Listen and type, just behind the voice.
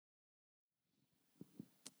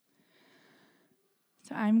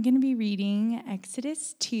So I'm going to be reading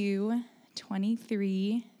Exodus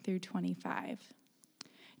 2:23 through 25.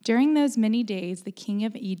 During those many days, the king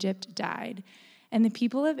of Egypt died, and the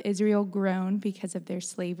people of Israel groaned because of their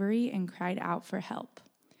slavery and cried out for help.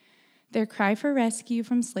 Their cry for rescue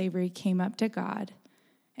from slavery came up to God,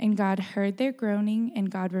 and God heard their groaning,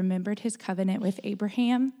 and God remembered his covenant with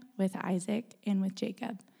Abraham, with Isaac, and with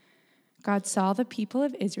Jacob. God saw the people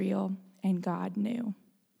of Israel, and God knew.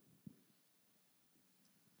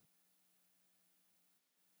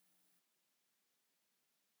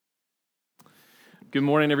 Good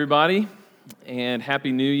morning, everybody, and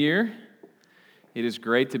Happy New Year. It is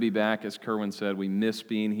great to be back. As Kerwin said, we miss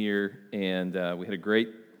being here, and we had a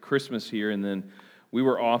great Christmas here, and then we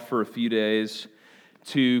were off for a few days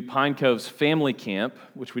to Pine Cove's family camp,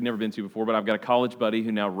 which we'd never been to before, but I've got a college buddy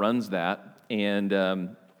who now runs that,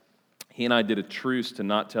 and he and I did a truce to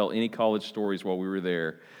not tell any college stories while we were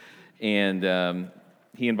there, and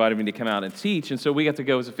he invited me to come out and teach, and so we got to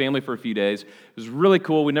go as a family for a few days. It was really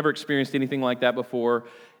cool. We never experienced anything like that before.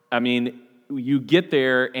 I mean, you get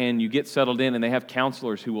there and you get settled in, and they have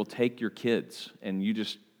counselors who will take your kids, and you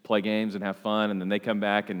just play games and have fun, and then they come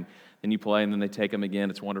back, and then you play, and then they take them again.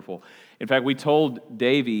 It's wonderful. In fact, we told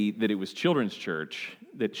Davy that it was children's church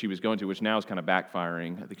that she was going to, which now is kind of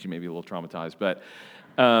backfiring. I think she may be a little traumatized, but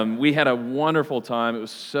we had a wonderful time. It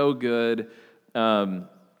was so good.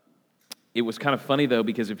 It was kind of funny, though,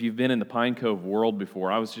 because if you've been in the Pine Cove world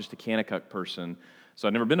before, I was just a Kanakuk person, so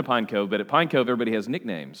I've never been to Pine Cove, but at Pine Cove, everybody has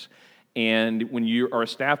nicknames. And when you are a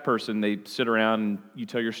staff person, they sit around and you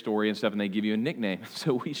tell your story and stuff, and they give you a nickname.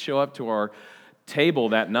 So we show up to our table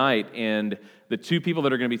that night, and the two people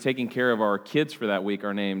that are going to be taking care of our kids for that week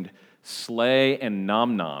are named Slay and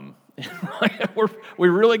Nom Nom.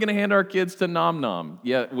 We're really going to hand our kids to Nom Nom.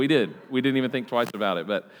 Yeah, we did. We didn't even think twice about it,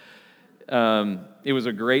 but it was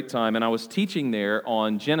a great time, and I was teaching there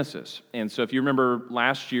on Genesis. And so if you remember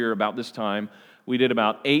last year about this time, we did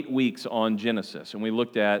about 8 weeks on Genesis, and we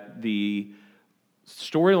looked at the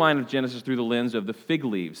storyline of Genesis through the lens of the fig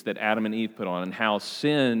leaves that Adam and Eve put on, and how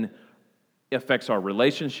sin affects our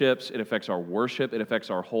relationships, it affects our worship, it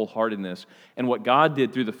affects our wholeheartedness, and what God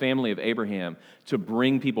did through the family of Abraham to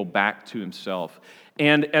bring people back to himself.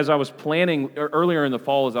 And as I was planning, earlier in the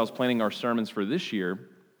fall, as I was planning our sermons for this year,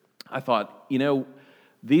 I thought,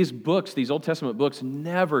 these books, these Old Testament books,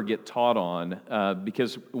 never get taught on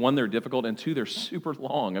because, one, they're difficult, and two, they're super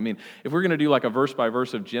long. I mean, if we're going to do like a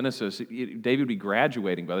verse-by-verse of Genesis, David would be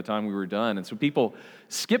graduating by the time we were done. And so people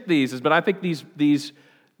skip these, but I think these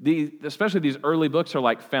especially these early books are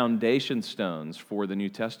like foundation stones for the New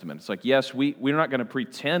Testament. It's like, yes, we're not going to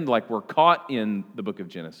pretend like we're caught in the book of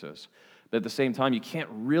Genesis, but at the same time, you can't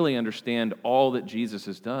really understand all that Jesus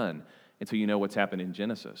has done until you know what's happened in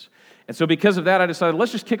Genesis. And so because of that, I decided,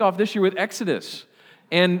 let's just kick off this year with Exodus.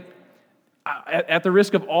 And at the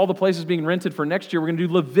risk of all the places being rented for next year, we're going to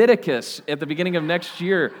do Leviticus at the beginning of next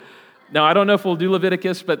year. Now, I don't know if we'll do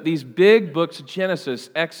Leviticus, but these big books,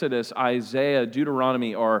 Genesis, Exodus, Isaiah,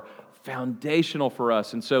 Deuteronomy, are foundational for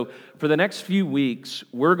us. And so for the next few weeks,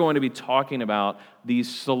 we're going to be talking about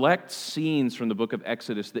these select scenes from the book of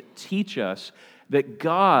Exodus that teach us that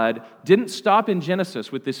God didn't stop in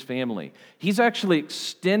Genesis with this family. He's actually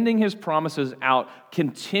extending his promises out,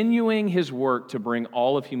 continuing his work to bring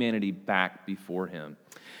all of humanity back before him.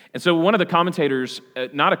 And so one of the commentators,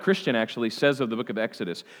 not a Christian actually, says of the book of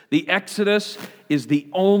Exodus, the Exodus is the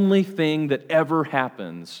only thing that ever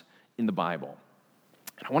happens in the Bible.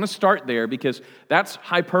 And I want to start there because that's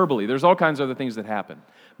hyperbole. There's all kinds of other things that happen.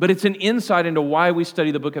 But it's an insight into why we study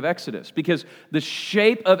the book of Exodus, because the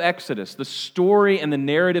shape of Exodus, the story and the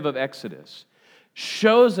narrative of Exodus,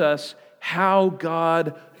 shows us how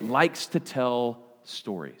God likes to tell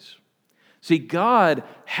stories. See, God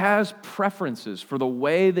has preferences for the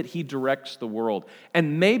way that he directs the world,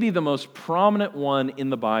 and maybe the most prominent one in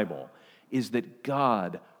the Bible is that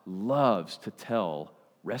God loves to tell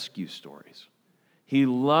rescue stories. He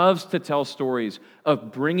loves to tell stories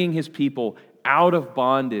of bringing his people out of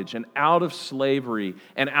bondage and out of slavery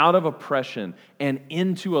and out of oppression and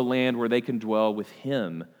into a land where they can dwell with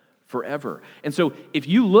him forever. And so if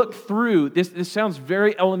you look through, this sounds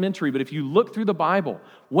very elementary, but if you look through the Bible,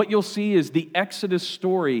 what you'll see is the Exodus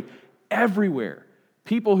story everywhere.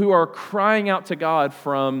 People who are crying out to God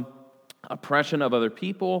from oppression of other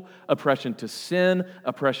people, oppression to sin,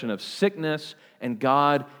 oppression of sickness, and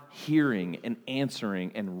God hearing and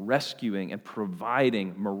answering and rescuing and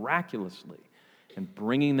providing miraculously and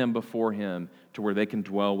bringing them before him to where they can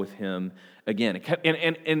dwell with him again.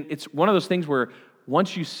 And it's one of those things where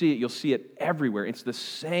once you see it, you'll see it everywhere. It's the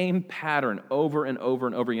same pattern over and over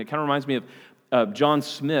and over again. It kind of reminds me of John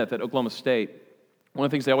Smith at Oklahoma State, one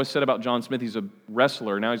of the things they always said about John Smith, he's a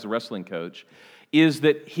wrestler, now he's a wrestling coach, is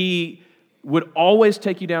that he would always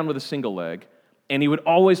take you down with a single leg, and he would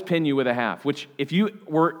always pin you with a half, which if you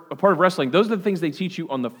were a part of wrestling, those are the things they teach you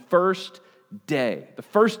on the first day. The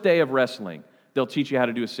first day of wrestling, they'll teach you how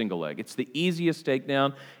to do a single leg. It's the easiest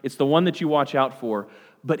takedown. It's the one that you watch out for.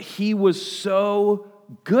 But he was so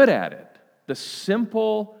good at it. The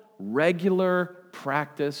simple, regular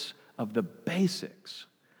practice of the basics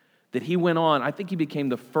that he went on. I think he became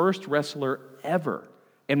the first wrestler ever,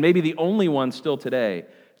 and maybe the only one still today,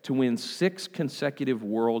 to win 6 consecutive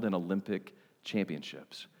world and Olympic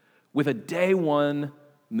championships with a day one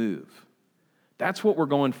move. That's what we're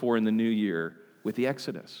going for in the new year with the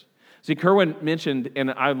Exodus. See, Kerwin mentioned,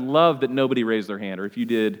 and I love that nobody raised their hand, or if you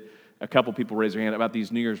did, a couple people raised their hand about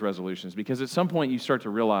these New Year's resolutions, because at some point you start to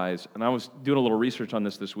realize, and I was doing a little research on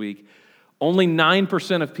this week, only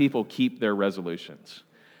 9% of people keep their resolutions.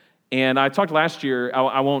 And I talked last year,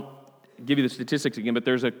 I won't give you the statistics again, but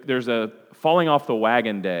there's a falling off the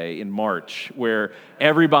wagon day in March where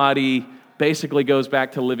everybody basically goes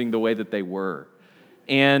back to living the way that they were.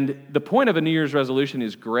 And the point of a New Year's resolution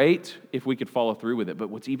is great if we could follow through with it, but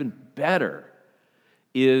what's even better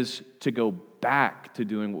is to go back to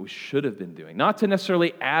doing what we should have been doing. Not to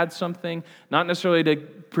necessarily add something, not necessarily to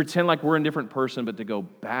pretend like we're a different person, but to go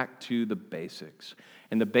back to the basics.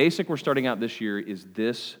 And the basic we're starting out this year is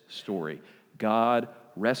this story. God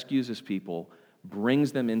rescues his people,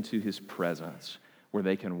 brings them into his presence where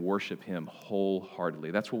they can worship him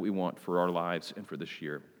wholeheartedly. That's what we want for our lives and for this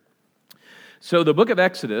year. So the book of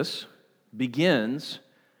Exodus begins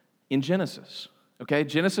in Genesis. Okay,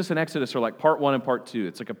 Genesis and Exodus are like part 1 and part 2.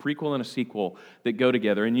 It's like a prequel and a sequel that go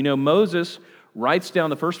together. And you know, Moses writes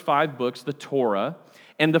down the first 5 books, the Torah,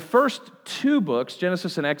 and the first 2 books,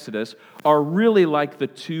 Genesis and Exodus, are really like the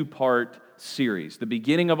 2-part series, the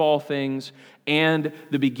beginning of all things and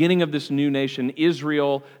the beginning of this new nation,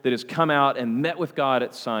 Israel, that has come out and met with God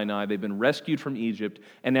at Sinai. They've been rescued from Egypt,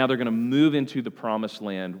 and now they're going to move into the promised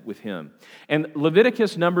land with him. And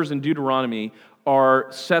Leviticus, Numbers, and Deuteronomy are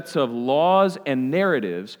sets of laws and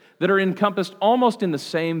narratives that are encompassed almost in the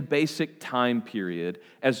same basic time period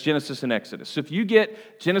as Genesis and Exodus. So if you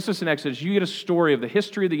get Genesis and Exodus, you get a story of the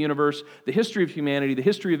history of the universe, the history of humanity, the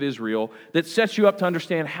history of Israel, that sets you up to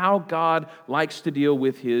understand how God likes to deal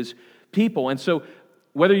with his people. And so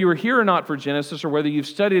whether you were here or not for Genesis, or whether you've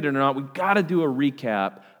studied it or not, we've got to do a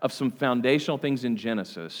recap of some foundational things in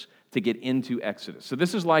Genesis to get into Exodus. So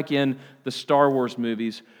this is like in the Star Wars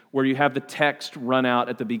movies where you have the text run out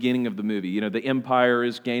at the beginning of the movie. You know, the Empire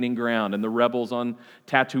is gaining ground and the rebels on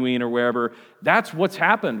Tatooine or wherever. That's what's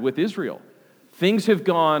happened with Israel. Things have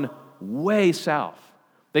gone way south.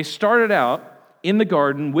 They started out in the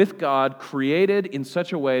garden with God, created in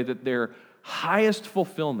such a way that their highest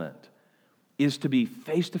fulfillment is to be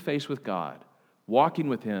face-to-face with God, walking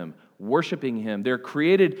with him, worshiping him. They're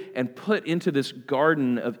created and put into this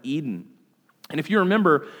Garden of Eden. And if you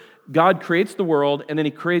remember, God creates the world, and then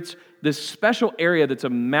he creates this special area that's a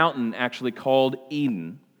mountain actually called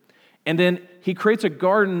Eden. And then he creates a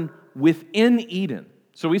garden within Eden.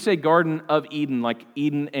 So we say Garden of Eden, like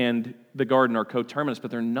Eden and the garden are coterminous,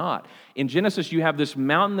 but they're not. In Genesis, you have this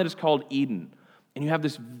mountain that is called Eden, and you have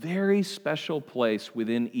this very special place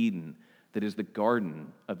within Eden that is the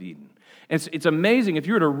Garden of Eden. And it's amazing. If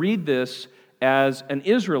you were to read this as an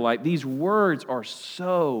Israelite, these words are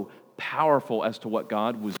so powerful as to what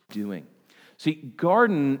God was doing. See,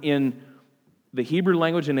 garden in the Hebrew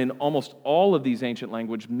language and in almost all of these ancient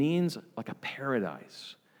languages means like a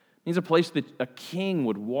paradise. It means a place that a king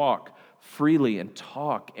would walk freely and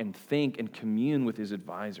talk and think and commune with his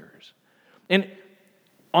advisors. And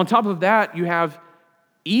on top of that, you have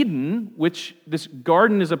Eden, which this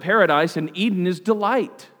garden is a paradise, and Eden is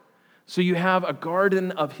delight. So you have a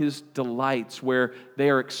garden of his delights where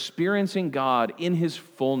they are experiencing God in his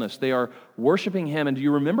fullness. They are worshiping him. And do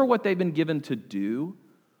you remember what they've been given to do?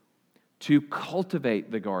 To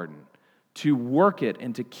cultivate the garden, to work it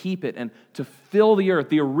and to keep it and to fill the earth.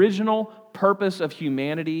 The original purpose of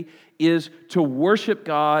humanity is to worship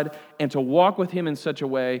God and to walk with him in such a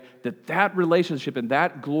way that that relationship and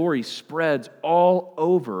that glory spreads all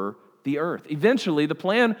over the earth. Eventually, the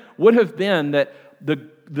plan would have been that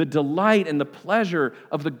the delight and the pleasure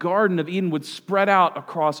of the Garden of Eden would spread out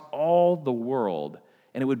across all the world,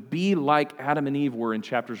 and it would be like Adam and Eve were in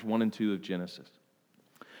chapters 1 and 2 of Genesis.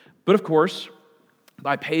 But of course,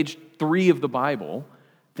 by page 3 of the Bible,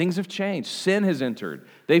 things have changed. Sin has entered.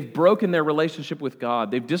 They've broken their relationship with God.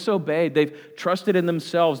 They've disobeyed. They've trusted in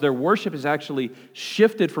themselves. Their worship has actually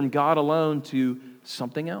shifted from God alone to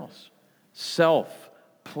something else. Self,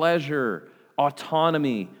 pleasure,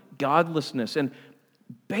 autonomy, godlessness. And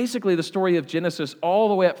basically the story of Genesis all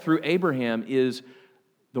the way up through Abraham is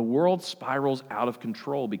the world spirals out of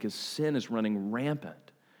control because sin is running rampant.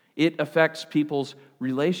 It affects people's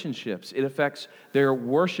relationships. It affects their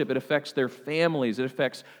worship. It affects their families. It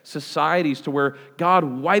affects societies to where God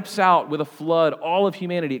wipes out with a flood all of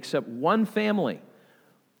humanity except one family.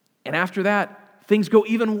 And after that, things go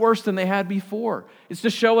even worse than they had before. It's to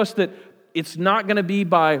show us that it's not going to be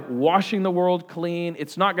by washing the world clean.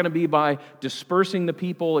 It's not going to be by dispersing the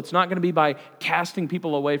people. It's not going to be by casting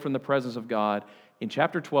people away from the presence of God. In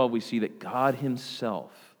chapter 12, we see that God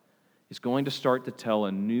himself is going to start to tell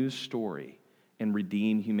a new story and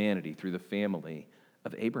redeem humanity through the family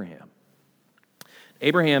of Abraham.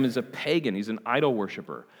 Abraham is a pagan. He's an idol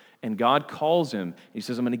worshiper. And God calls him. He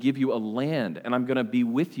says, I'm going to give you a land, and I'm going to be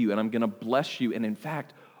with you, and I'm going to bless you. And in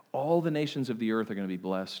fact, all the nations of the earth are going to be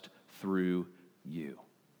blessed through you.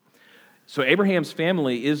 So Abraham's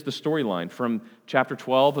family is the storyline from chapter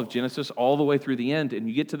 12 of Genesis all the way through the end, and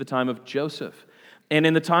you get to the time of Joseph. And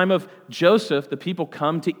in the time of Joseph, the people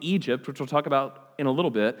come to Egypt, which we'll talk about in a little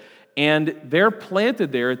bit, and they're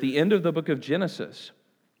planted there at the end of the book of Genesis.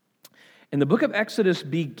 And the book of Exodus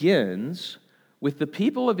begins with the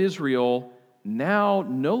people of Israel now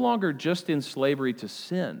no longer just in slavery to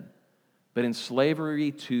sin, but in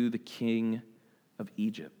slavery to the king of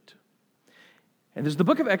Egypt. And as the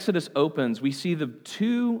book of Exodus opens, we see the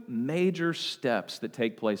two major steps that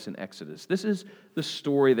take place in Exodus. This is the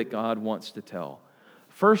story that God wants to tell.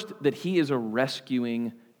 First, that he is a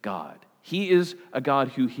rescuing God. He is a God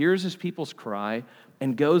who hears his people's cry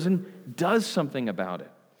and goes and does something about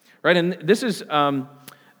it. Right? And this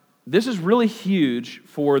is really huge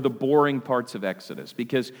for the boring parts of Exodus,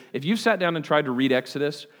 because if you've sat down and tried to read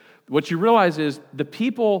Exodus, what you realize is the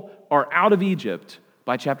people are out of Egypt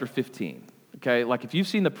by chapter 15. Okay? Like if you've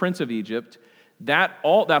seen The Prince of Egypt, that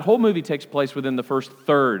whole movie takes place within the first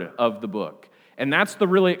third of the book. And that's the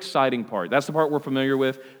really exciting part. That's the part we're familiar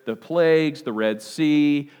with. The plagues, the Red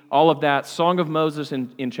Sea, all of that. Song of Moses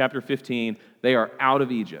in chapter 15, they are out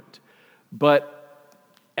of Egypt. But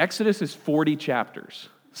Exodus is 40 chapters.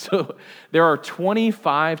 So there are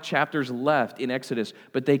 25 chapters left in Exodus,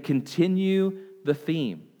 but they continue the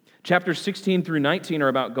theme. Chapters 16 through 19 are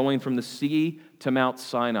about going from the sea to Mount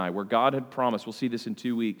Sinai, where God had promised, we'll see this in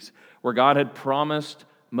 2 weeks, where God had promised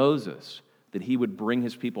Moses that he would bring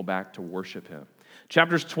his people back to worship him.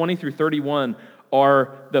 Chapters 20 through 31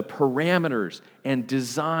 are the parameters and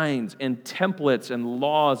designs and templates and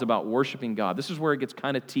laws about worshiping God. This is where it gets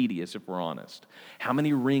kind of tedious, if we're honest. How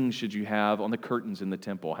many rings should you have on the curtains in the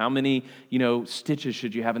temple? How many, stitches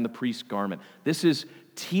should you have in the priest's garment? This is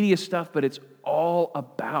tedious stuff, but it's all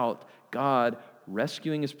about God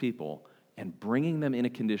rescuing his people and bringing them in a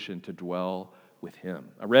condition to dwell with him.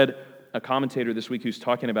 I read a commentator this week who's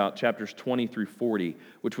talking about chapters 20 through 40,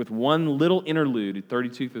 which with one little interlude,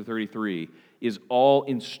 32 through 33, is all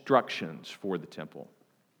instructions for the temple.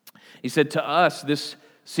 He said, to us, this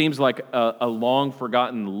seems like a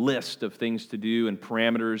long-forgotten list of things to do and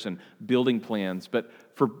parameters and building plans. But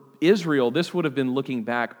for Israel, this would have been looking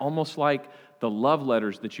back almost like the love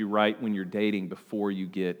letters that you write when you're dating before you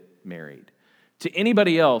get married. To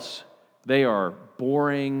anybody else, they are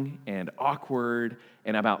boring and awkward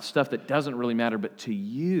and about stuff that doesn't really matter. But to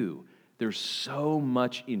you, there's so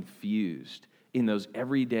much infused in those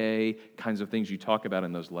everyday kinds of things you talk about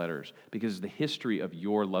in those letters, because it's the history of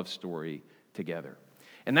your love story together.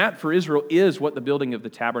 And that, for Israel, is what the building of the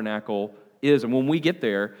tabernacle is. And when we get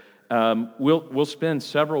there, we'll spend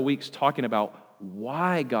several weeks talking about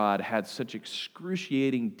why God had such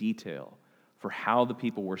excruciating detail for how the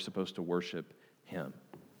people were supposed to worship him.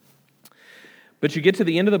 But you get to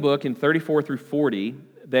the end of the book in 34 through 40,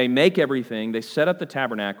 they make everything, they set up the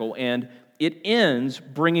tabernacle, and it ends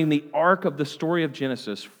bringing the arc of the story of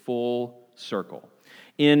Genesis full circle.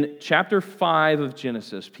 In chapter 5 of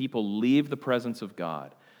Genesis, people leave the presence of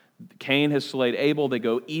God. Cain has slayed Abel, they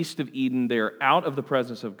go east of Eden, they're out of the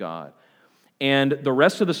presence of God. And the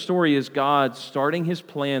rest of the story is God starting his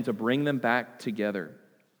plan to bring them back together.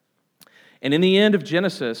 And in the end of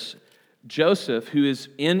Genesis, Joseph, who is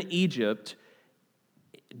in Egypt,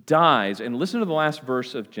 dies. And listen to the last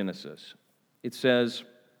verse of Genesis. It says,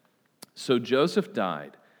 so Joseph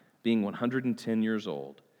died, being 110 years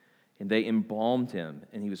old, and they embalmed him,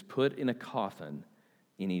 and he was put in a coffin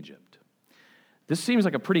in Egypt. This seems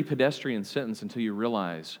like a pretty pedestrian sentence until you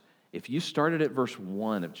realize if you started at verse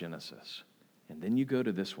 1 of Genesis, and then you go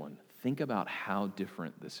to this one, think about how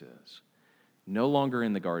different this is. No longer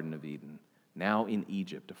in the Garden of Eden, now in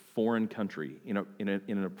Egypt, a foreign country, in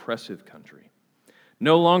an oppressive country.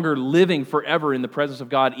 No longer living forever in the presence of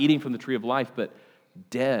God, eating from the tree of life, but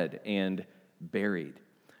dead and buried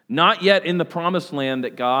not yet in the promised land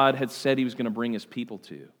that God had said he was going to bring his people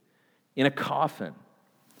to, in a coffin,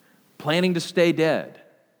 planning to stay dead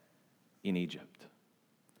in Egypt.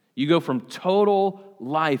 You go from total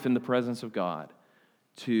life in the presence of God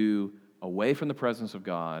to away from the presence of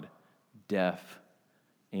God, death,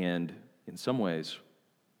 and in some ways,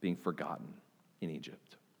 being forgotten in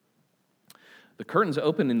Egypt. The curtains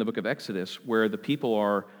open in the book of Exodus where the people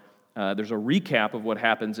are, there's a recap of what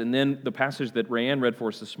happens, and then the passage that Rayanne read for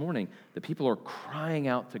us this morning, the people are crying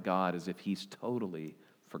out to God as if he's totally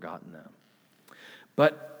forgotten them.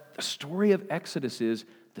 But the story of Exodus is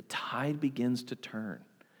the tide begins to turn.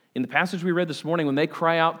 In the passage we read this morning, when they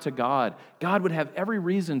cry out to God, God would have every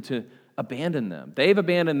reason to abandon them. They've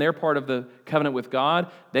abandoned their part of the covenant with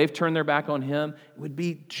God. They've turned their back on him. It would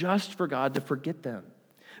be just for God to forget them.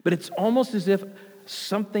 But it's almost as if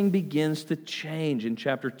something begins to change in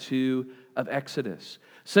chapter 2 of Exodus,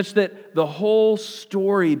 such that the whole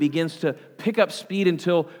story begins to pick up speed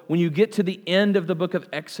until when you get to the end of the book of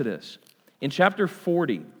Exodus. In chapter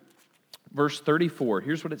 40, verse 34,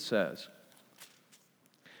 here's what it says.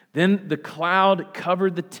 Then the cloud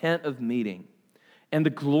covered the tent of meeting, and the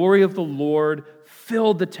glory of the Lord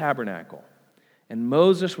filled the tabernacle. And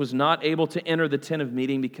Moses was not able to enter the tent of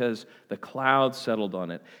meeting because the cloud settled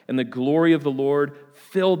on it, and the glory of the Lord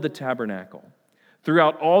filled the tabernacle.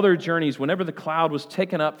 Throughout all their journeys, whenever the cloud was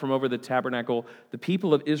taken up from over the tabernacle, the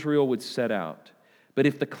people of Israel would set out. But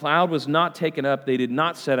if the cloud was not taken up, they did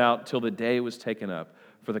not set out till the day was taken up.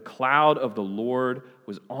 For the cloud of the Lord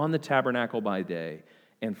was on the tabernacle by day,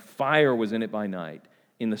 and fire was in it by night,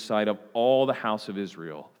 in the sight of all the house of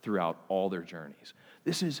Israel throughout all their journeys.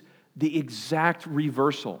 This is the exact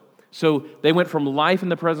reversal. So they went from life in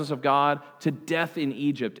the presence of God to death in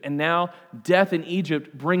Egypt. And now death in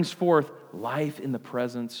Egypt brings forth life in the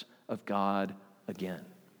presence of God again.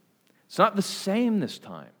 It's not the same this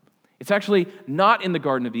time. It's actually not in the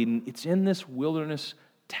Garden of Eden. It's in this wilderness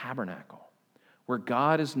tabernacle where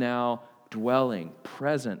God is now dwelling,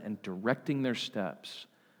 present, and directing their steps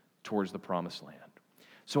towards the promised land.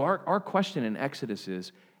 So our question in Exodus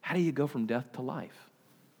is, how do you go from death to life?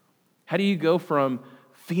 How do you go from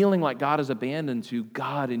feeling like God has abandoned to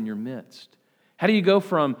God in your midst? How do you go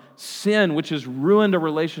from sin, which has ruined a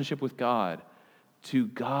relationship with God, to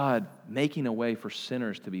God making a way for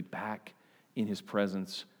sinners to be back in his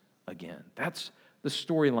presence again? That's the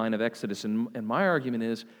storyline of Exodus. And my argument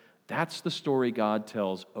is that's the story God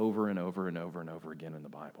tells over and over and over and over again in the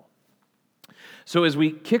Bible. So as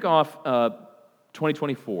we kick off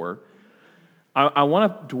 2024, I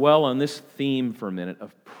want to dwell on this theme for a minute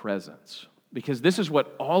of presence, because this is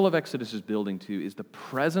what all of Exodus is building to, is the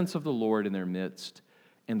presence of the Lord in their midst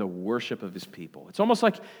and the worship of his people. It's almost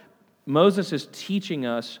like Moses is teaching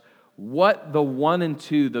us what the 1 and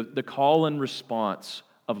 2, the call and response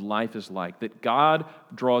of life is like, that God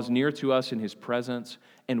draws near to us in his presence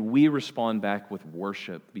and we respond back with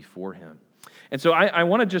worship before him. And so I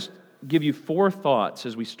want to just give you 4 thoughts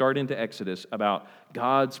as we start into Exodus about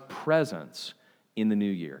God's presence in the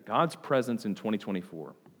new year, God's presence in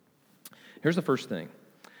 2024. Here's the first thing.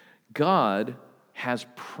 God has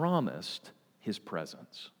promised his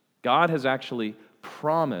presence. God has actually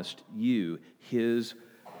promised you his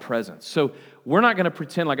presence. So we're not going to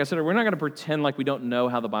pretend, like I said, we're not going to pretend like we don't know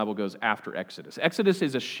how the Bible goes after Exodus. Exodus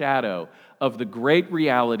is a shadow of the great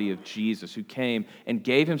reality of Jesus, who came and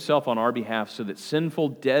gave himself on our behalf so that sinful,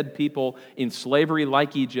 dead people in slavery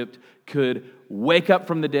like Egypt could wake up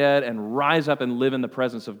from the dead and rise up and live in the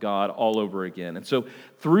presence of God all over again. And so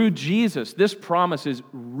through Jesus, this promise is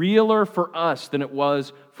realer for us than it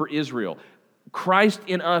was for Israel. Christ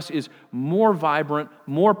in us is more vibrant,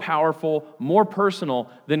 more powerful, more personal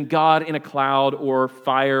than God in a cloud or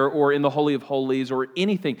fire or in the Holy of Holies or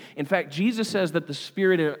anything. In fact, Jesus says that the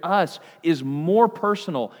Spirit in us is more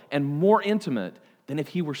personal and more intimate than if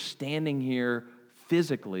he were standing here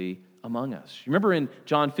physically among us. You remember in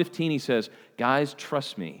John 15, he says, guys,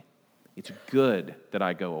 trust me, it's good that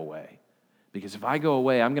I go away. Because if I go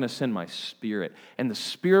away, I'm going to send my Spirit, and the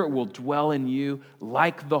Spirit will dwell in you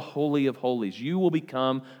like the Holy of Holies. You will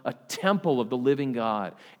become a temple of the living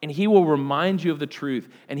God, and he will remind you of the truth,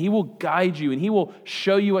 and he will guide you, and he will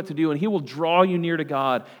show you what to do, and he will draw you near to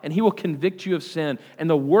God, and he will convict you of sin. And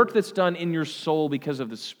the work that's done in your soul because of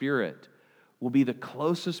the Spirit will be the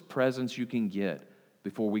closest presence you can get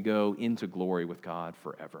before we go into glory with God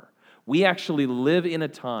forever. We actually live in a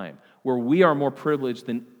time where we are more privileged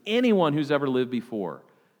than anyone who's ever lived before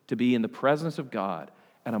to be in the presence of God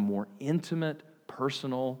at a more intimate,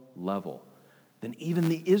 personal level than even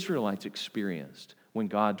the Israelites experienced when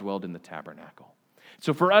God dwelled in the tabernacle.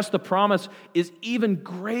 So for us, the promise is even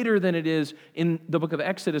greater than it is in the book of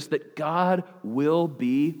Exodus, that God will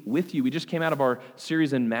be with you. We just came out of our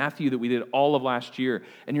series in Matthew that we did all of last year.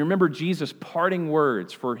 And you remember Jesus' parting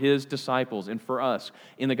words for his disciples and for us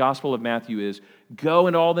in the Gospel of Matthew is, go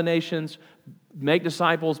into all the nations, make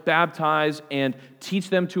disciples, baptize, and teach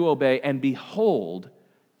them to obey. And behold,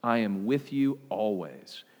 I am with you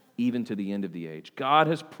always, even to the end of the age. God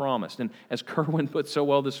has promised, and as Kerwin put so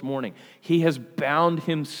well this morning, he has bound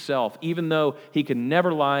himself, even though he can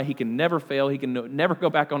never lie, he can never fail, he can never go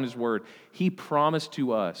back on his word. He promised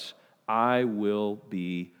to us, I will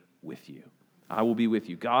be with you. I will be with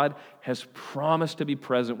you. God has promised to be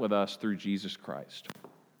present with us through Jesus Christ.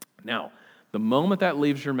 Now, the moment that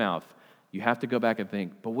leaves your mouth, you have to go back and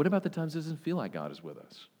think, but what about the times it doesn't feel like God is with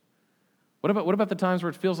us? What about the times where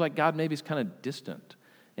it feels like God maybe is kind of distant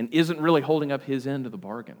and isn't really holding up his end of the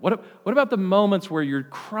bargain? What about the moments where you're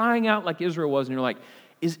crying out like Israel was and you're like,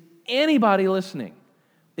 is anybody listening?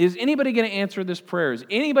 Is anybody going to answer this prayer? Is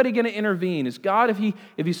anybody going to intervene? Is God,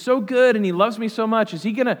 if he's so good and he loves me so much, is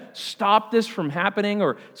he going to stop this from happening,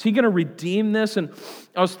 or is he going to redeem this? And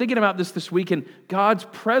I was thinking about this week, and God's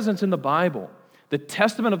presence in the Bible, the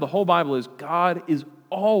testament of the whole Bible is God is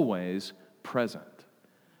always present.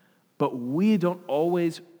 But we don't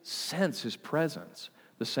always sense his presence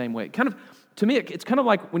the same way. To me, it's kind of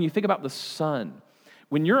like when you think about the sun.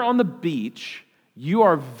 When you're on the beach, you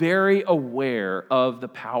are very aware of the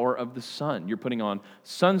power of the sun. You're putting on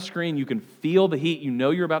sunscreen, you can feel the heat, you know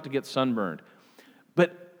you're about to get sunburned.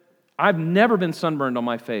 But I've never been sunburned on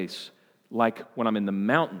my face like when I'm in the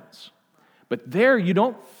mountains. But there, you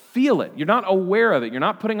don't feel it. You're not aware of it. You're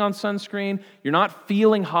not putting on sunscreen. You're not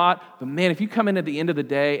feeling hot. But man, if you come in at the end of the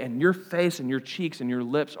day and your face and your cheeks and your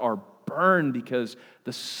lips are burned because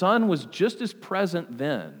the sun was just as present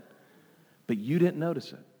then, but you didn't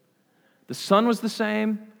notice it. The sun was the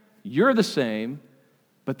same, you're the same,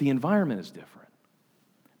 but the environment is different.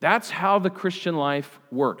 That's how the Christian life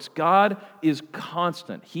works. God is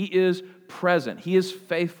constant. He is present. He is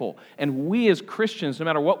faithful. And we as Christians, no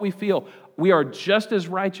matter what we feel, we are just as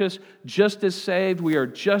righteous, just as saved, we are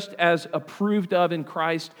just as approved of in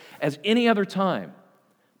Christ as any other time.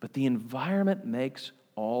 But the environment makes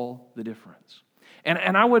all the difference.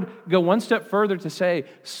 And I would go one step further to say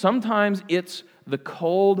sometimes it's the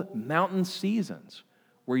cold mountain seasons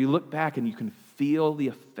where you look back and you can feel the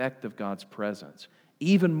effect of God's presence,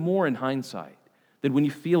 even more in hindsight than when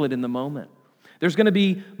you feel it in the moment. There's going to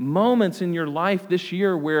be moments in your life this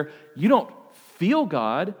year where you don't feel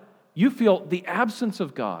God, you feel the absence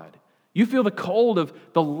of God. You feel the cold of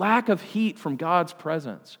the lack of heat from God's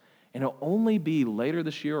presence. And it'll only be later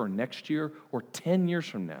this year or next year or 10 years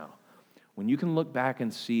from now when you can look back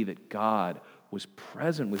and see that God was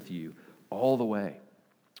present with you all the way.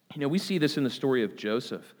 You know, we see this in the story of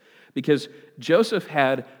Joseph because Joseph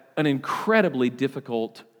had an incredibly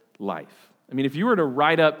difficult life. I mean, if you were to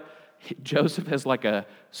write up Joseph as like a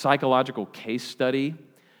psychological case study,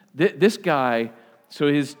 this guy, so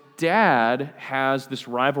his dad has this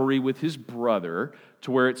rivalry with his brother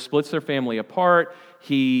to where it splits their family apart.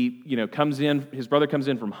 He, comes in, his brother comes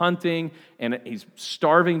in from hunting, and he's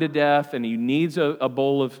starving to death, and he needs a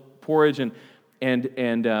bowl of porridge, and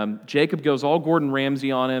Jacob goes all Gordon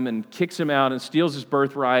Ramsay on him and kicks him out and steals his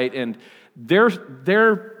birthright, and their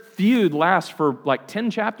feud lasts for like 10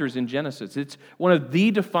 chapters in Genesis. It's one of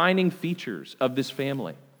the defining features of this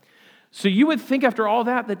family. So you would think after all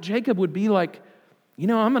that Jacob would be like, I'm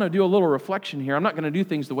going to do a little reflection here. I'm not going to do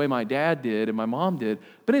things the way my dad did and my mom did.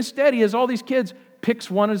 But instead, he has all these kids, picks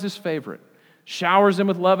one as his favorite, showers him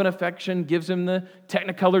with love and affection, gives him the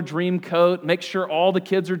Technicolor dream coat, makes sure all the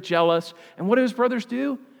kids are jealous. And what do his brothers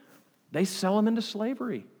do? They sell him into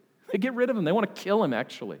slavery. They get rid of him. They want to kill him,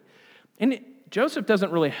 actually. And Joseph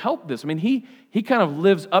doesn't really help this. I mean, he kind of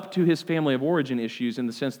lives up to his family of origin issues in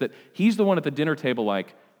the sense that he's the one at the dinner table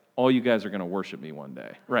like, all you guys are going to worship me one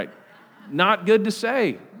day. Right. Not good to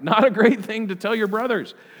say. Not a great thing to tell your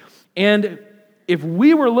brothers. And if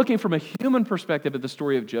we were looking from a human perspective at the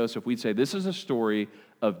story of Joseph, we'd say this is a story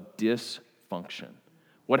of dysfunction.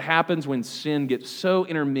 What happens when sin gets so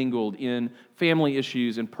intermingled in family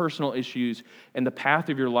issues and personal issues and the path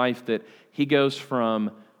of your life that he goes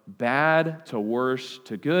from bad to worse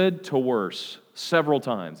to good to worse several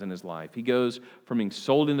times in his life. He goes from being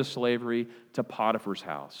sold into slavery to Potiphar's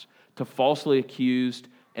house, to falsely accused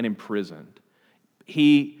and imprisoned.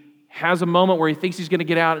 He has a moment where he thinks he's going to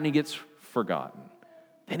get out and he gets forgotten.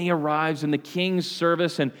 Then he arrives in the king's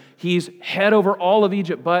service and he's head over all of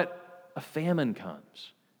Egypt, but a famine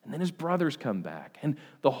comes. And then his brothers come back. And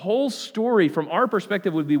the whole story from our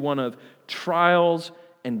perspective would be one of trials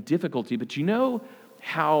and difficulty. But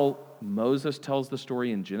how Moses tells the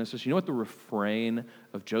story in Genesis? You know what the refrain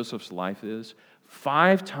of Joseph's life is?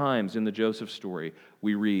 5 times in the Joseph story,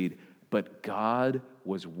 we read, but God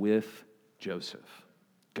was with Joseph.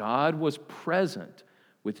 God was present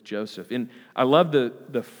with Joseph. And I love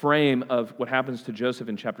the frame of what happens to Joseph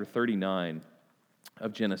in chapter 39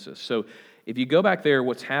 of Genesis. So if you go back there,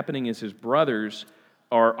 what's happening is his brothers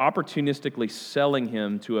are opportunistically selling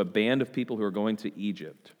him to a band of people who are going to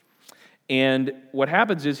Egypt. And what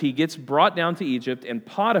happens is he gets brought down to Egypt, and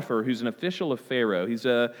Potiphar, who's an official of Pharaoh, he's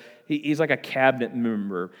like a cabinet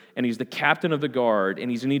member, and he's the captain of the guard, and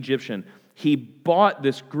he's an Egyptian. He bought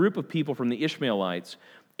this group of people from the Ishmaelites,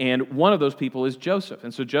 and one of those people is Joseph.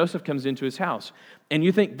 And so Joseph comes into his house. And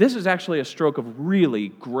you think, this is actually a stroke of really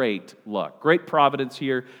great luck, great providence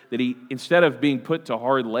here, that he, instead of being put to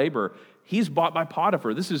hard labor, he's bought by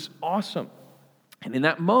Potiphar. This is awesome. And in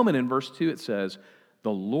that moment, in verse 2, it says,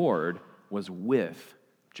 the Lord was with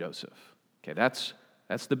Joseph. Okay, that's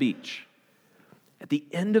the beach. At the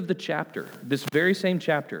end of the chapter, this very same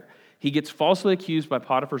chapter, he gets falsely accused by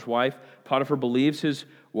Potiphar's wife. Potiphar believes his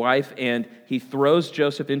wife, and he throws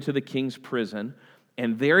Joseph into the king's prison.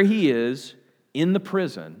 And there he is in the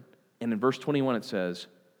prison. And in verse 21 it says,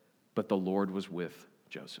 but the Lord was with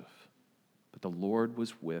Joseph. But the Lord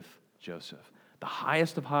was with Joseph. The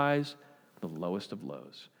highest of highs, the lowest of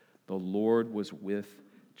lows. The Lord was with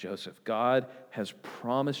Joseph. God has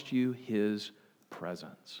promised you his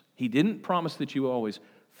presence. He didn't promise that you always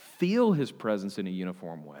feel his presence in a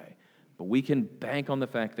uniform way, but we can bank on the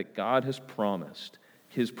fact that God has promised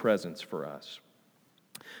his presence for us.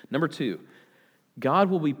 Number 2, God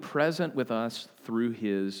will be present with us through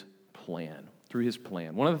his plan. Through his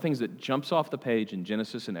plan. One of the things that jumps off the page in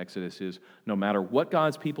Genesis and Exodus is no matter what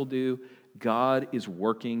God's people do, God is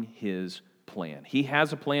working his plan. He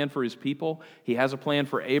has a plan for his people. He has a plan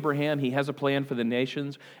for Abraham. He has a plan for the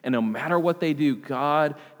nations. And no matter what they do,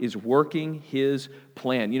 God is working his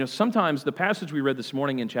plan. You know, sometimes the passage we read this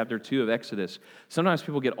morning in chapter 2 of Exodus, sometimes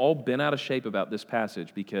people get all bent out of shape about this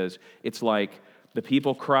passage because it's like the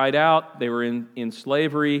people cried out, they were in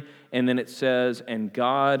slavery, and then it says, and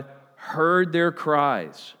God heard their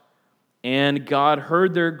cries, and God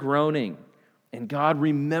heard their groaning, and God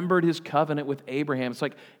remembered his covenant with Abraham. It's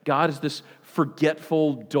like God is this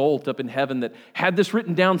forgetful dolt up in heaven that had this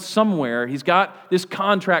written down somewhere. He's got this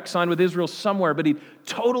contract signed with Israel somewhere, but he'd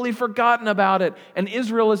totally forgotten about it. And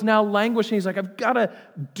Israel is now languishing. He's like, I've got to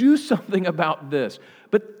do something about this.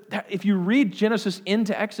 But if you read Genesis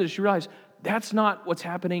into Exodus, you realize that's not what's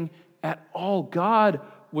happening at all. God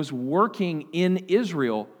was working in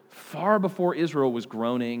Israel far before Israel was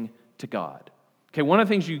groaning to God. Okay, one of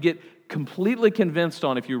the things you get completely convinced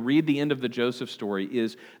on if you read the end of the Joseph story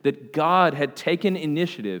is that God had taken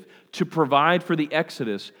initiative to provide for the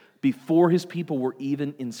Exodus before his people were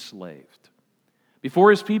even enslaved. Before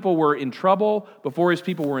his people were in trouble, before his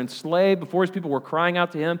people were enslaved, before his people were crying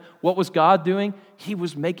out to him, what was God doing? He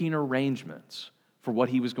was making arrangements for what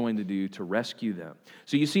he was going to do to rescue them.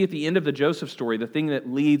 So you see at the end of the Joseph story, the thing that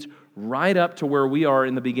leads right up to where we are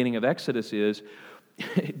in the beginning of Exodus is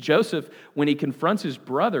Joseph, when he confronts his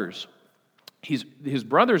brothers, his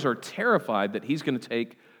brothers are terrified that he's going to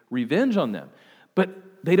take revenge on them. But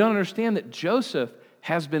they don't understand that Joseph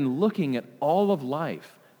has been looking at all of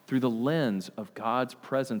life through the lens of God's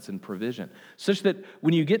presence and provision. Such that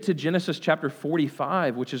when you get to Genesis chapter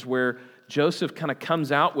 45, which is where Joseph kind of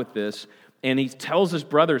comes out with this, and he tells his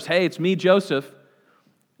brothers, hey, it's me, Joseph.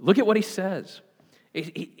 Look at what he says.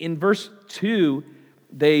 In verse 2,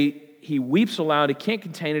 he weeps aloud. He can't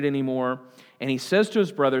contain it anymore. And he says to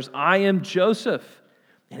his brothers, I am Joseph.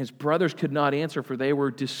 And his brothers could not answer, for they were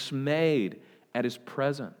dismayed at his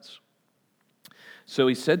presence. So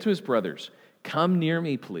he said to his brothers, come near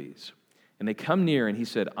me, please. And they come near, and he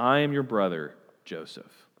said, I am your brother,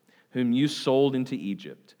 Joseph, whom you sold into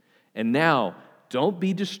Egypt. And now, don't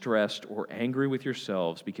be distressed or angry with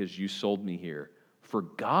yourselves because you sold me here, for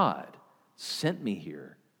God sent me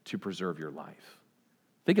here to preserve your life.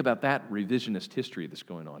 Think about that revisionist history that's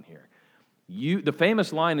going on here. The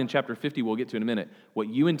famous line in chapter 50 we'll get to in a minute, what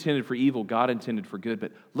you intended for evil, God intended for good,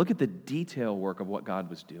 but look at the detail work of what God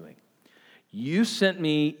was doing. You sent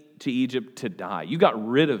me to Egypt to die. You got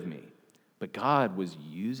rid of me. But God was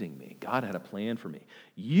using me. God had a plan for me.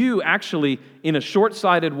 You actually, in a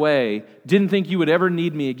short-sighted way, didn't think you would ever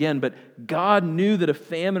need me again, but God knew that a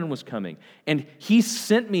famine was coming. And he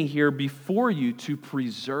sent me here before you to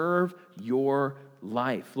preserve your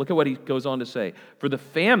life. Look at what he goes on to say. For the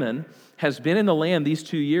famine has been in the land these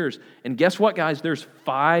 2 years. And guess what, guys? There's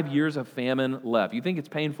 5 years of famine left. You think it's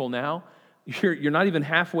painful now? You're not even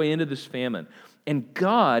halfway into this famine. And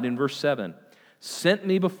God, in verse 7, sent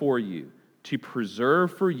me before you to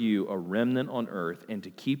preserve for you a remnant on earth and to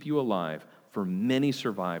keep you alive for many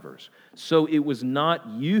survivors. So it was not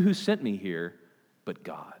you who sent me here, but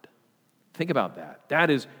God. Think about that. That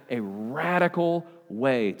is a radical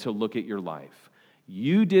way to look at your life.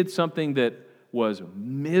 You did something that was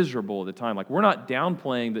miserable at the time. Like, we're not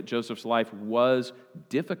downplaying that Joseph's life was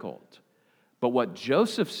difficult. But what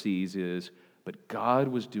Joseph sees is, but God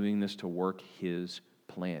was doing this to work his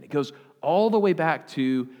plan. It goes all the way back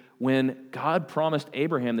to when God promised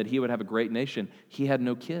Abraham that he would have a great nation. He had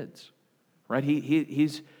no kids, right?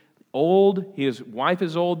 He's old. His wife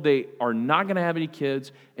is old. They are not going to have any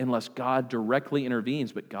kids unless God directly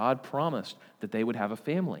intervenes. But God promised that they would have a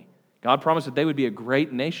family. God promised that they would be a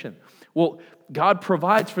great nation. Well, God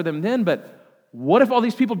provides for them then, but what if all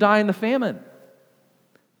these people die in the famine?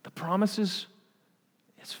 The promise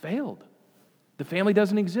has failed. The family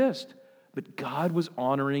doesn't exist. But God was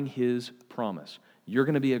honoring his promise. You're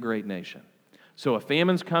going to be a great nation. So a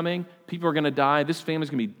famine's coming. People are going to die. This family's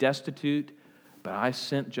going to be destitute. But I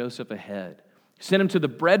sent Joseph ahead. Sent him to the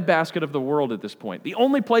breadbasket of the world at this point. The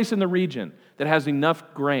only place in the region that has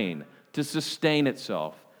enough grain to sustain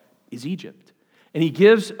itself is Egypt. And he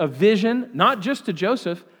gives a vision, not just to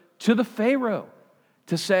Joseph, to the Pharaoh,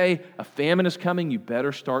 to say, a famine is coming, you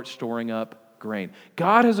better start storing up grain.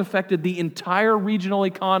 God has affected the entire regional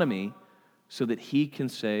economy so that he can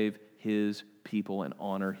save his people and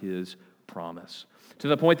honor his promise. To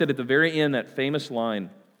the point that at the very end, that famous line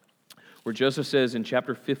where Joseph says in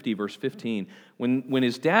chapter 50, verse 15, when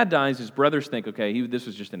his dad dies, his brothers think, okay, this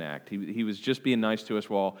was just an act. He was just being nice to us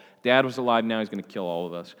while dad was alive. Now he's going to kill all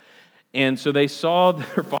of us. And so they saw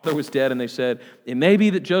that their father was dead, and they said, it may be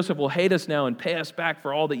that Joseph will hate us now and pay us back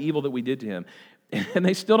for all the evil that we did to him. And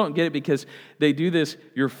they still don't get it because they do this,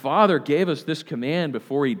 your father gave us this command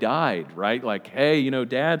before he died, right? Like, hey,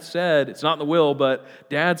 dad said, it's not in the will, but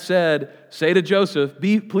dad said, say to Joseph,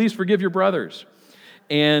 please forgive your brothers.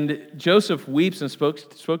 And Joseph weeps and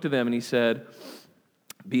spoke to them, and he said,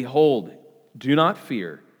 behold, do not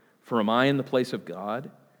fear, for am I in the place of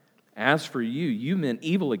God? As for you, you meant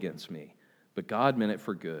evil against me, but God meant it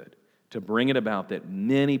for good, to bring it about that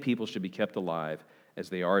many people should be kept alive as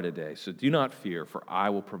they are today. So do not fear, for I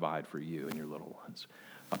will provide for you and your little ones.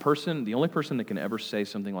 The only person that can ever say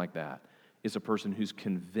something like that is a person who's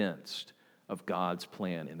convinced of God's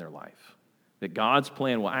plan in their life. That God's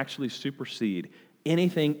plan will actually supersede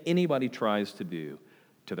anything anybody tries to do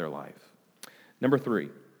to their life. Number 3,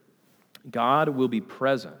 God will be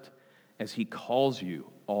present as he calls you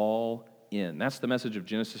all in. That's the message of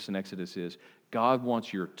Genesis and Exodus is God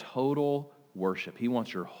wants your total worship. He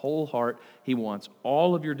wants your whole heart. He wants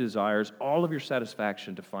all of your desires, all of your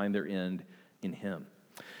satisfaction to find their end in him.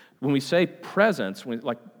 When we say presence,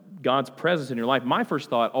 like God's presence in your life, my first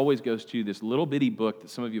thought always goes to this little bitty book that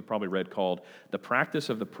some of you have probably read called The Practice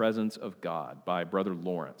of the Presence of God by Brother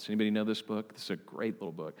Lawrence. Anybody know this book? This is a great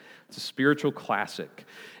little book. It's a spiritual classic.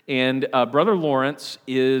 And Brother Lawrence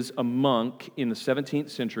is a monk in the 17th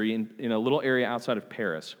century in a little area outside of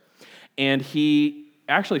Paris. And he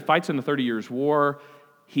actually fights in the 30 Years' War.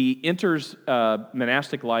 He enters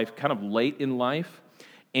monastic life kind of late in life.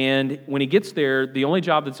 And when he gets there, the only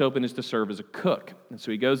job that's open is to serve as a cook. And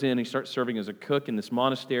so he goes in and he starts serving as a cook in this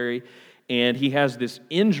monastery, and he has this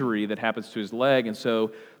injury that happens to his leg, and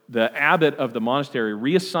so the abbot of the monastery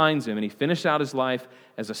reassigns him, and he finished out his life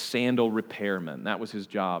as a sandal repairman. That was his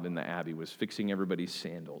job in the abbey, was fixing everybody's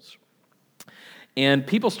sandals. And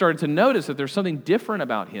people started to notice that there's something different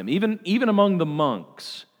about him. Even among the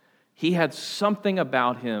monks, he had something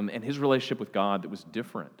about him and his relationship with God that was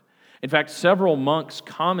different. In fact, several monks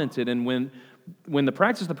commented, and when the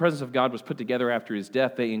practice of the presence of God was put together after his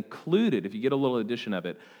death, they included, if you get a little edition of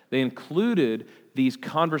it, they included these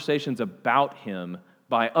conversations about him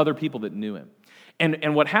by other people that knew him.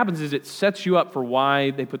 And what happens is it sets you up for why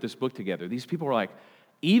they put this book together. These people were like,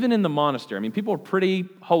 even in the monastery, people were pretty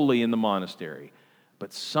holy in the monastery,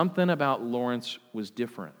 but something about Lawrence was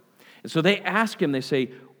different. And so they ask him, they say,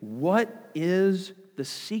 what is the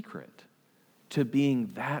secret to being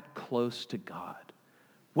that close to God?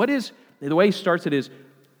 The way he starts it is,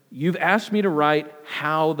 you've asked me to write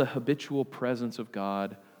how the habitual presence of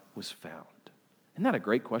God was found. Isn't that a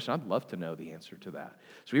great question? I'd love to know the answer to that.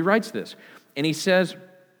 So he writes this, and he says,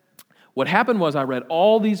 what happened was I read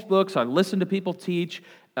all these books, I listened to people teach,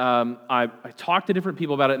 I talked to different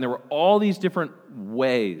people about it, and there were all these different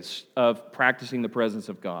ways of practicing the presence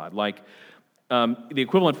of God. Like, the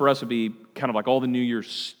equivalent for us would be kind of like all the New Year's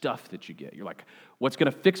stuff that you get. You're like, what's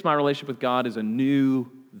going to fix my relationship with God is a new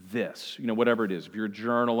this, whatever it is. If you're a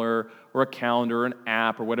journaler or a calendar or an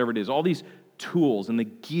app or whatever it is, all these tools and the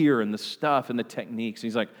gear and the stuff and the techniques. And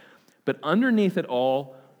he's like, but underneath it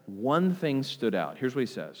all, one thing stood out. Here's what he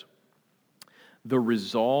says: the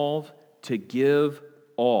resolve to give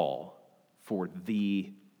all for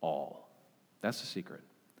the all. That's the secret.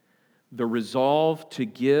 The resolve to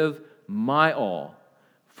give my all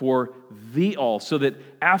for the all, so that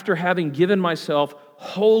after having given myself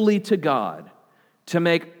wholly to God, to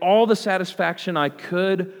make all the satisfaction I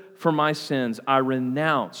could for my sins, I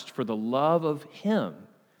renounced for the love of Him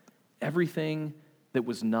everything that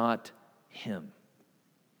was not Him.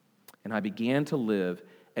 And I began to live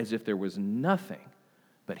as if there was nothing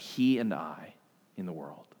but He and I in the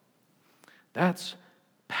world. That's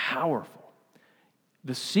powerful.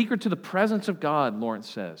 The secret to the presence of God, Lawrence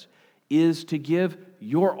says, is to give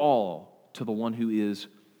your all to the one who is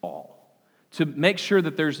all. To make sure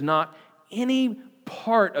that there's not any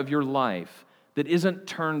part of your life that isn't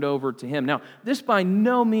turned over to Him. Now, this by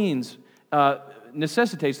no means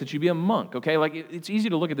necessitates that you be a monk, okay? Like, it's easy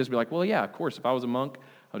to look at this and be like, well, yeah, of course, if I was a monk,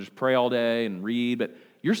 I'll just pray all day and read, but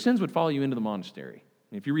your sins would follow you into the monastery.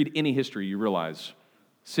 And if you read any history, you realize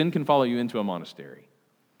sin can follow you into a monastery.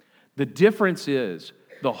 The difference is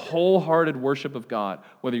the wholehearted worship of God,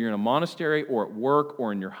 whether you're in a monastery or at work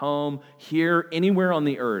or in your home, here, anywhere on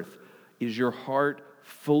the earth, is your heart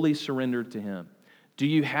fully surrendered to Him? Do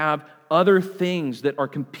you have other things that are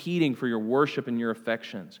competing for your worship and your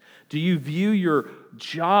affections? Do you view your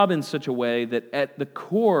job in such a way that at the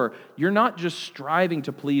core, you're not just striving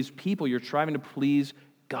to please people, you're striving to please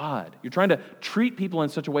God? You're trying to treat people in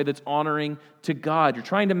such a way that's honoring to God. You're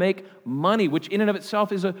trying to make money, which in and of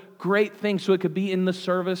itself is a great thing, so it could be in the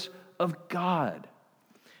service of God.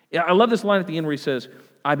 Yeah, I love this line at the end where he says,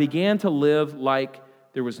 I began to live like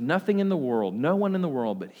there was nothing in the world, no one in the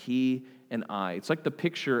world but He and I. It's like the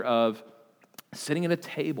picture of sitting at a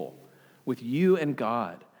table with you and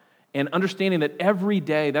God and understanding that every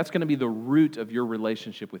day that's going to be the root of your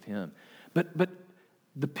relationship with Him. But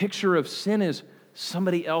the picture of sin is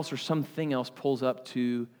somebody else or something else pulls up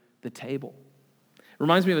to the table. It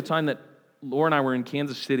reminds me of the time that Laura and I were in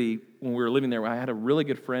Kansas City when we were living there. I had a really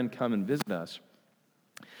good friend come and visit us.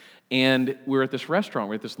 And we were at this restaurant.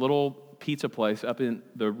 We were at this little pizza place up in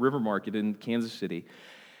the River Market in Kansas City.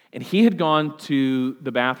 And he had gone to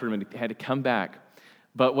the bathroom and had to come back.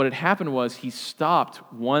 But what had happened was he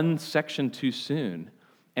stopped one section too soon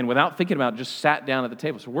and without thinking about it, just sat down at the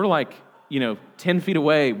table. So we're like, 10 feet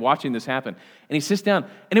away watching this happen. And he sits down.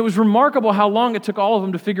 And it was remarkable how long it took all of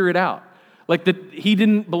them to figure it out. Like that he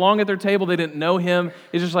didn't belong at their table. They didn't know him.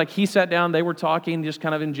 It's just like he sat down, they were talking, just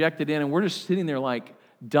kind of injected in. And we're just sitting there like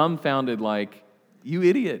dumbfounded, like, you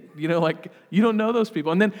idiot, like you don't know those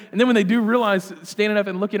people. And then when they do realize, standing up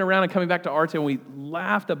and looking around and coming back to our table, we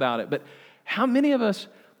laughed about it. But how many of us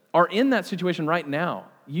are in that situation right now?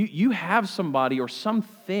 You have somebody or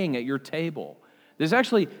something at your table that's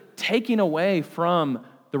actually taking away from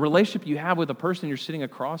the relationship you have with the person you're sitting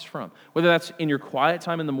across from. Whether that's in your quiet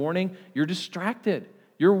time in the morning, you're distracted.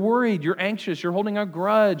 You're worried, you're anxious, you're holding a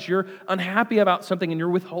grudge, you're unhappy about something and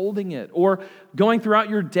you're withholding it. Or going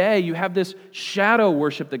throughout your day, you have this shadow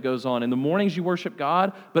worship that goes on. In the mornings you worship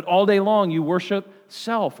God, but all day long you worship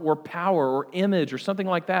self or power or image or something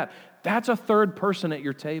like that. That's a third person at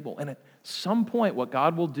your table. And at some point, what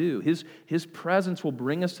God will do, His presence will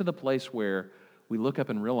bring us to the place where we look up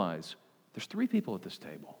and realize there's 3 people at this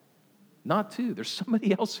table, not 2. There's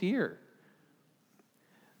somebody else here.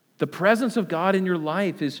 The presence of God in your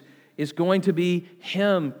life is going to be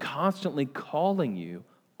Him constantly calling you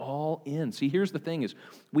all in. See, here's the thing is,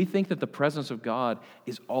 we think that the presence of God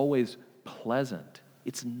is always pleasant.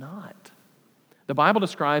 It's not. The Bible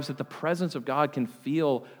describes that the presence of God can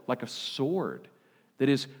feel like a sword that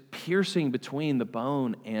is piercing between the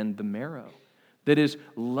bone and the marrow, that is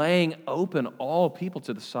laying open all people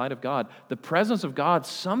to the side of God. The presence of God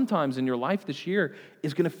sometimes in your life this year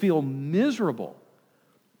is going to feel miserable,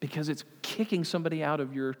 because it's kicking somebody out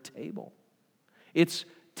of your table. It's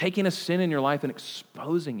taking a sin in your life and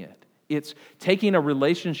exposing it. It's taking a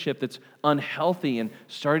relationship that's unhealthy and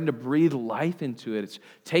starting to breathe life into it. It's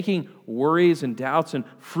taking worries and doubts and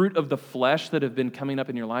fruit of the flesh that have been coming up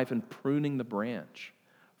in your life and pruning the branch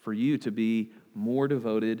for you to be more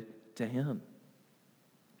devoted to Him.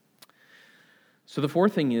 So the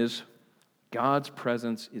fourth thing is, God's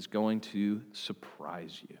presence is going to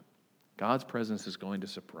surprise you. God's presence is going to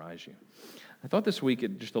surprise you. I thought this week,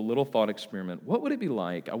 just a little thought experiment. What would it be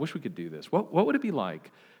like? I wish we could do this. What would it be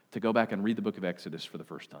like to go back and read the book of Exodus for the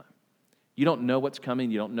first time? You don't know what's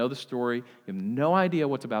coming. You don't know the story. You have no idea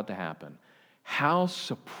what's about to happen. How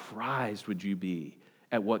surprised would you be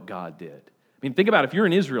at what God did? I mean, think about it. If you're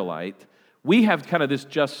an Israelite, We have kind of this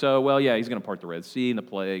just so, well, yeah, he's going to part the Red Sea and the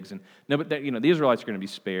plagues. And no, but the Israelites are going to be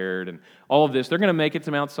spared and all of this. They're going to make it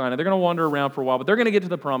to Mount Sinai. They're going to wander around for a while, but they're going to get to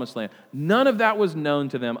the Promised Land. None of that was known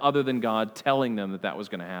to them other than God telling them that that was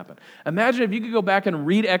going to happen. Imagine if you could go back and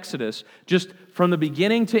read Exodus just from the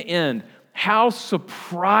beginning to end. How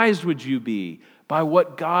surprised would you be by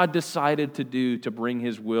what God decided to do to bring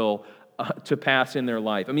his will to pass in their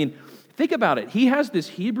life? I mean, think about it. He has this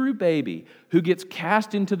Hebrew baby who gets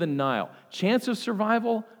cast into the Nile. Chance of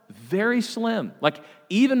survival, very slim. Like,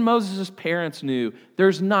 even Moses' parents knew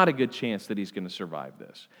there's not a good chance that he's going to survive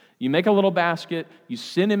this. You make a little basket, you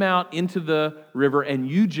send him out into the river, and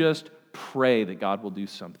you just pray that God will do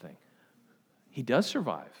something. He does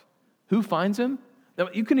survive. Who finds him?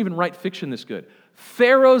 You couldn't even write fiction this good.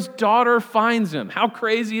 Pharaoh's daughter finds him. How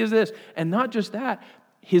crazy is this? And not just that,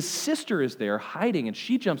 his sister is there hiding, and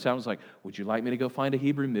she jumps out and is like, would you like me to go find a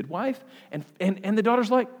Hebrew midwife? And the daughter's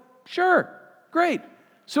like, sure, great.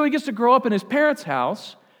 So he gets to grow up in his parents'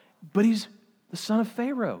 house, but he's the son of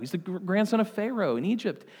Pharaoh. He's the grandson of Pharaoh in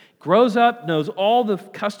Egypt. Grows up, knows all the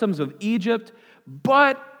customs of Egypt,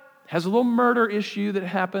 but has a little murder issue that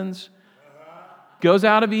happens. Goes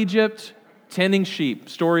out of Egypt, tending sheep.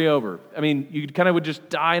 Story over. I mean, you kind of would just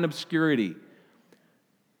die in obscurity.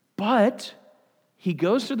 But he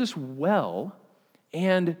goes to this well,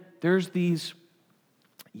 and there's these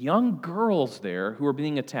young girls there who are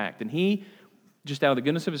being attacked. And he, just out of the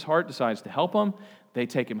goodness of his heart, decides to help them. They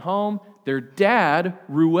take him home. Their dad,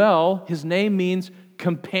 Reuel, his name means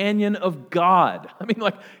companion of God. I mean,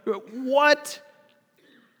 like, what?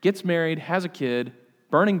 Gets married, has a kid,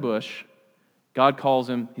 burning bush. God calls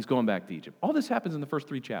him. He's going back to Egypt. All this happens in the first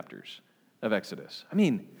 3 chapters of Exodus. I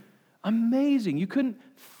mean, amazing. You couldn't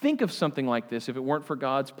think of something like this if it weren't for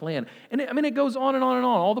God's plan. And it goes on and on and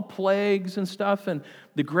on. All the plagues and stuff and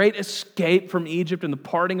the great escape from Egypt and the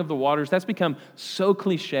parting of the waters, that's become so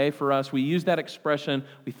cliche for us. We use that expression.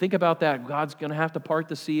 We think about that. God's going to have to part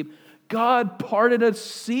the sea. God parted a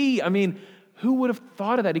sea. I mean, who would have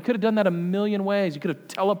thought of that? He could have done that a million ways. He could have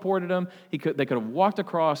teleported them. They could have walked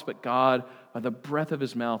across, but God, by the breath of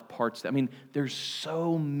his mouth, parts that. I mean, there's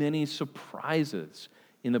so many surprises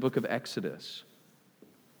in the book of Exodus.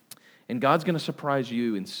 And God's going to surprise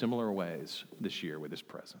you in similar ways this year with his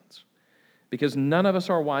presence. Because none of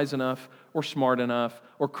us are wise enough or smart enough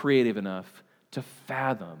or creative enough to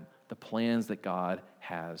fathom the plans that God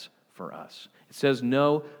has for us. It says,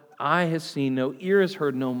 no eye has seen, no ear has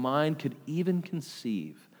heard, no mind could even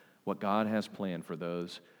conceive what God has planned for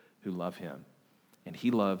those who love him. And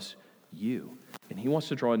he loves you. And he wants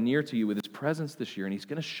to draw near to you with his presence this year, and he's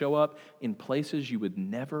going to show up in places you would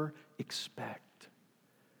never expect.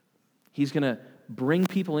 He's going to bring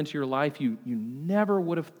people into your life you never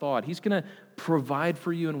would have thought. He's going to provide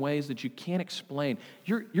for you in ways that you can't explain.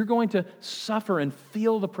 You're going to suffer and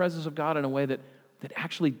feel the presence of God in a way that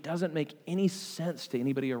actually doesn't make any sense to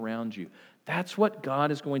anybody around you. That's what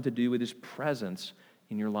God is going to do with his presence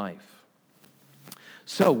in your life.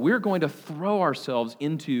 So we're going to throw ourselves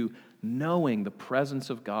into knowing the presence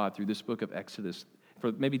of God through this book of Exodus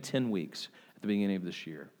for maybe 10 weeks at the beginning of this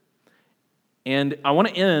year. And I want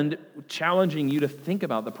to end challenging you to think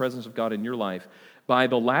about the presence of God in your life by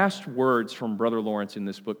the last words from Brother Lawrence in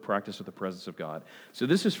this book, Practice with the Presence of God. So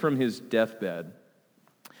this is from his deathbed.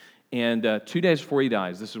 And 2 days before he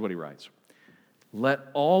dies, this is what he writes. Let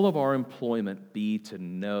all of our employment be to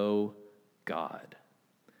know God.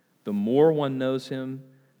 The more one knows him,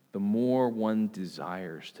 the more one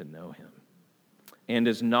desires to know him. And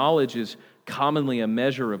as knowledge is commonly a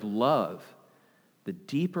measure of love, the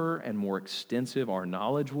deeper and more extensive our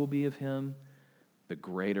knowledge will be of him, the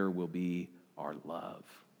greater will be our love.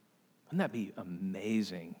 Wouldn't that be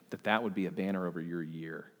amazing that would be a banner over your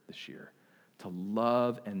year this year? To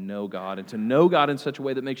love and know God, and to know God in such a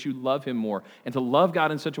way that makes you love him more, and to love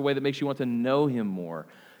God in such a way that makes you want to know him more.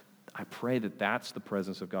 I pray that that's the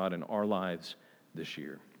presence of God in our lives this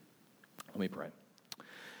year. Let me pray.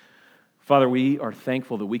 Father, we are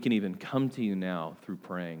thankful that we can even come to you now through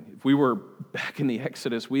praying. If we were back in the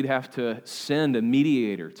Exodus, we'd have to send a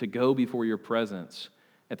mediator to go before your presence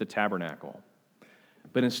at the tabernacle.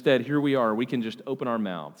 But instead, here we are. We can just open our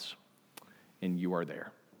mouths, and you are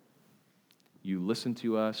there. You listen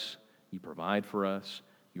to us. You provide for us.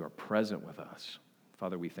 You are present with us.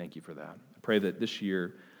 Father, we thank you for that. I pray that this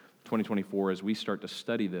year, 2024, as we start to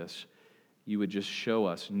study this, you would just show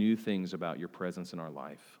us new things about your presence in our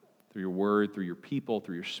life. Through your word, through your people,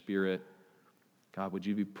 through your spirit. God, would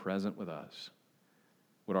you be present with us?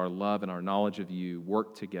 Would our love and our knowledge of you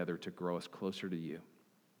work together to grow us closer to you?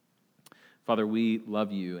 Father, we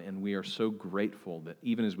love you, and we are so grateful that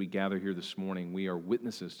even as we gather here this morning, we are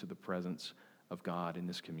witnesses to the presence of God in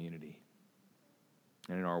this community.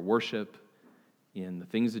 And in our worship, in the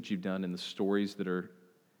things that you've done, in the stories that are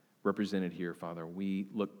represented here, Father, we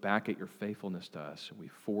look back at your faithfulness to us, and we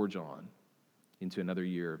forge on into another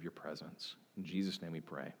year of your presence. In Jesus' name we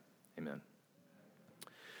pray. Amen.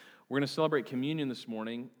 We're going to celebrate communion this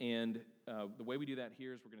morning, and the way we do that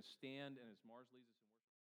here is we're going to stand, and as Mars leads us